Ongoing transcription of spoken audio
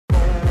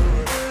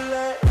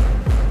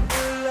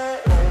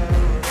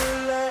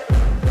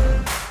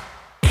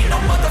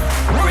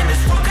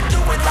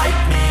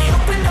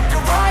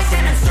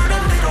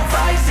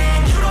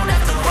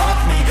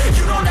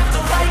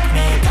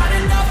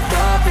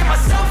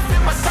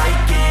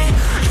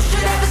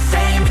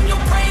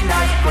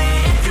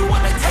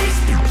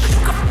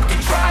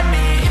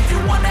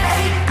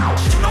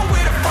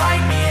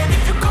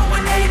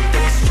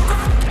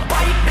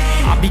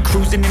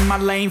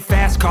lane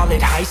fast, call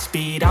it high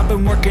speed. I've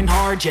been working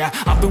hard, yeah,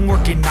 I've been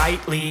working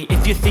nightly.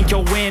 If you think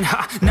you'll win,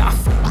 not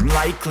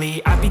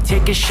likely. I be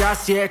taking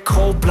shots, yeah,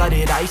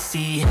 cold-blooded,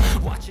 icy.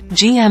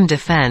 GM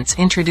Defense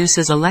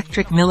introduces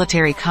electric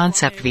military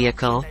concept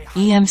vehicle,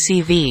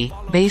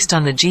 EMCV, based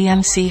on the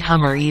GMC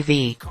Hummer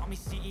EV.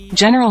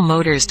 General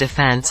Motors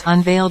Defense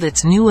unveiled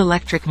its new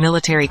electric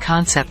military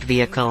concept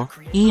vehicle,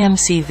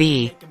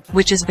 EMCV,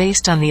 which is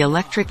based on the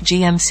electric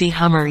GMC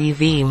Hummer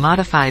EV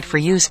modified for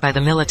use by the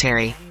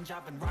military.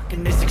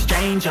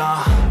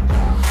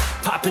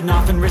 Popping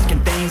off and risking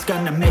things,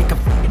 gonna make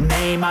a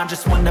name. I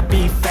just wanna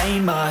be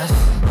famous,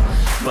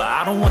 but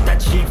I don't want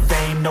that cheap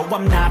fame. No,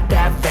 I'm not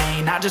that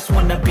vain, I just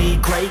wanna be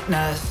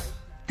greatness.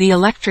 The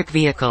electric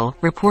vehicle,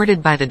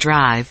 reported by The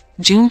Drive,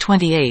 June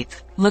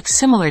 28, looks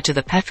similar to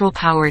the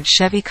petrol-powered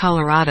Chevy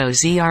Colorado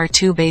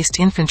ZR2-based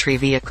infantry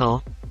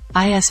vehicle,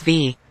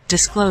 ISV,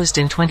 disclosed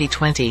in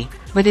 2020,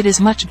 but it is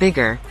much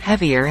bigger,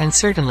 heavier and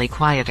certainly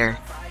quieter.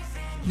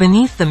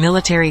 Beneath the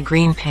military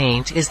green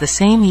paint is the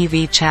same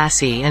EV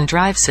chassis and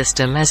drive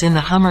system as in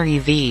the Hummer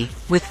EV,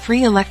 with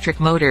 3 electric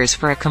motors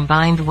for a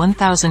combined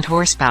 1,000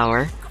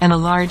 horsepower, and a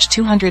large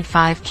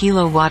 205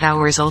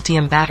 kWh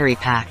Ultium battery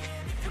pack.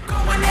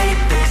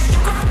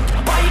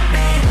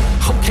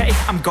 Okay,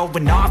 I'm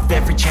going off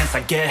every chance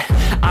I get.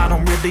 I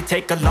don't really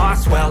take a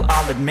loss, well,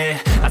 I'll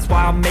admit. That's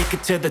why I'll make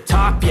it to the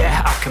top,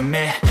 yeah, I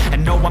commit.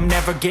 And no, I'm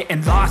never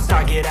getting lost,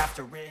 I get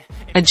after it.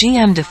 A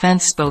GM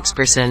Defense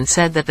spokesperson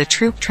said that the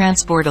troop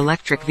transport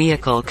electric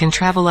vehicle can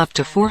travel up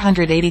to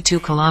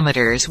 482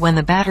 kilometers when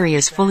the battery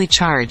is fully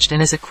charged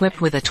and is equipped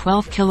with a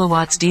 12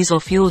 kilowatts diesel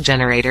fuel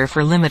generator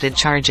for limited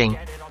charging.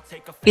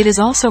 It is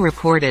also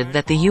reported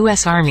that the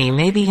U.S. Army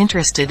may be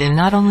interested in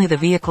not only the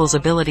vehicle's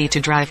ability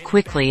to drive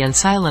quickly and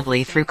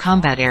silently through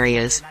combat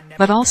areas,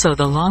 but also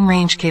the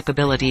long-range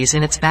capabilities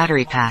in its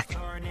battery pack.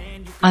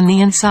 On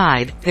the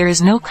inside, there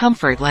is no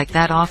comfort like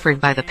that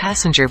offered by the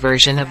passenger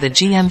version of the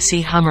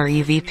GMC Hummer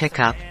EV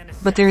pickup,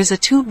 but there is a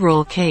tube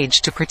roll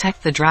cage to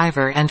protect the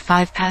driver and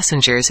 5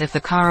 passengers if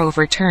the car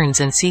overturns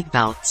and seat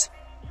belts.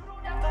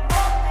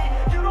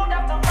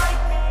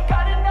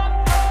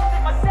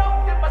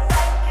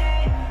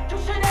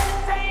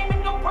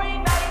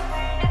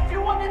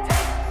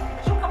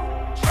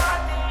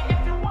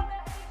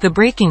 The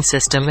braking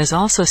system is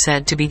also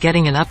said to be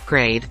getting an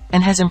upgrade,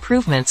 and has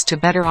improvements to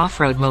better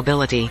off-road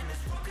mobility.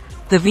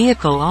 The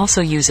vehicle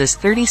also uses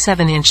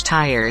 37-inch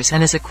tires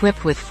and is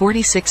equipped with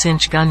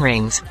 46-inch gun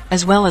rings,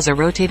 as well as a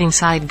rotating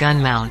side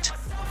gun mount.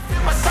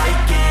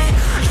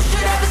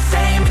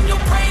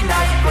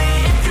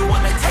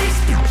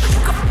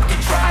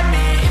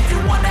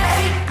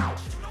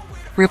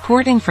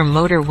 Reporting from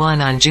Motor One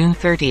on June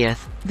 30,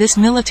 this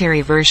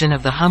military version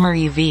of the Hummer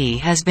EV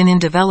has been in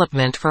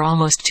development for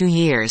almost 2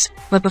 years,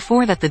 but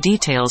before that the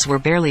details were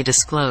barely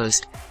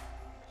disclosed.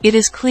 It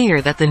is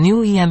clear that the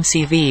new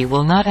EMCV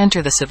will not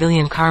enter the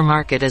civilian car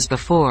market as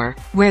before,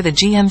 where the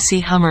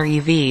GMC Hummer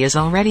EV is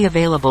already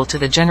available to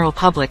the general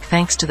public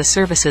thanks to the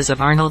services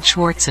of Arnold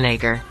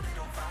Schwarzenegger.